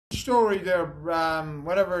story there,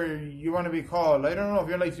 whatever you want to be called. I don't know if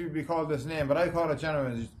you'd like to be called this name, but I call it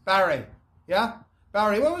gentleman. Barry, yeah?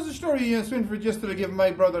 Barry, what was the story you and Swinford used to give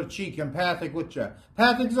my brother Cheek and Patrick with you?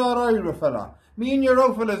 Patrick's alright, fella. Me and your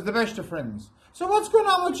old fella's the best of friends. So what's going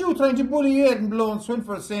on with you trying to bully Aidan below and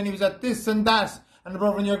Swinford saying he was at this and that and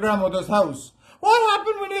above in your grandmother's house? What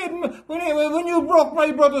happened with Aidan when you broke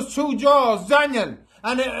my brother's two jaws, Daniel?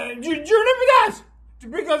 And do you remember that?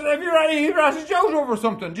 Because if he ratted out over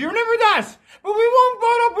something. Do you remember that? But we won't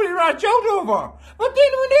brought up when he ratted out over. But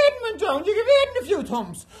then when Aidan went down, you give Aidan a few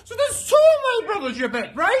thumbs. So there's two of my brothers, you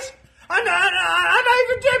bet, right? And I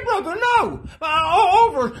have a dead brother now,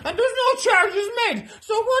 over, and there's no charges made.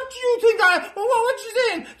 So what do you think what you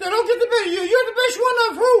saying? That I'll get the best, you're the best one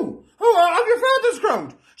of who? Of your father's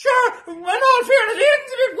crowd? Sure, in all fairness,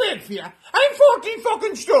 Aidan's a bit weak for you. I'm 14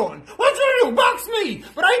 fucking stone. What's gonna do? Box me.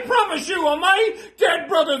 But I promise you, on my dead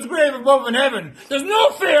brother's grave above in heaven, there's no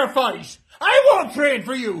fair fight. I won't train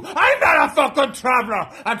for you. I'm not a fucking traveller.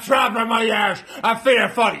 A traveller, my arse. A fair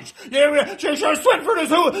fight. Sure, Swinford is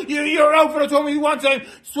who? Your outfit told me one time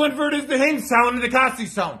Swinford is the Hinge sound and the Cassie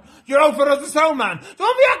sound. Your outfit is the sound man.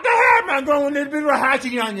 Don't be acting hard, man, growing a little bit of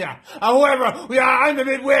hatching on you. However, I'm a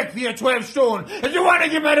bit weak for you, 12 stone. If you want to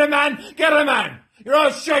get a man, get a man. You're all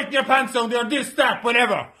shiting your pants down there, this, that,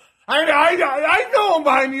 whatever. I know I'm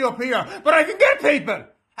behind me up here, but I can get people.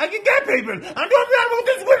 I can get people, and don't forget about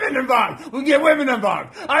there's women involved. We'll get women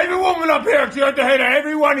involved. I have a woman up here to at the head of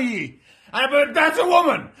every one of ye. But that's a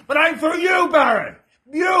woman. But I'm for you, Barry.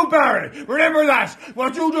 You, Barry. Remember that.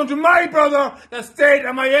 What you done to my brother, the state,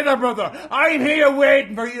 and my other brother. I'm here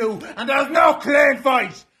waiting for you, and there's no clean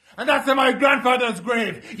fight. And that's in my grandfather's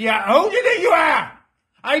grave. Yeah, who do you think you are?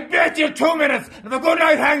 I bet you 2 minutes if I go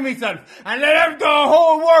night hang myself and let the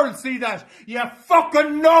whole world see that. You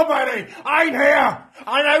fucking nobody. I'm here.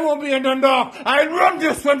 And I won't be in Dundalk. I'll run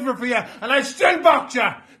this Swinford for you and I still box you.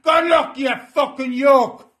 Good luck, you fucking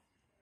yoke.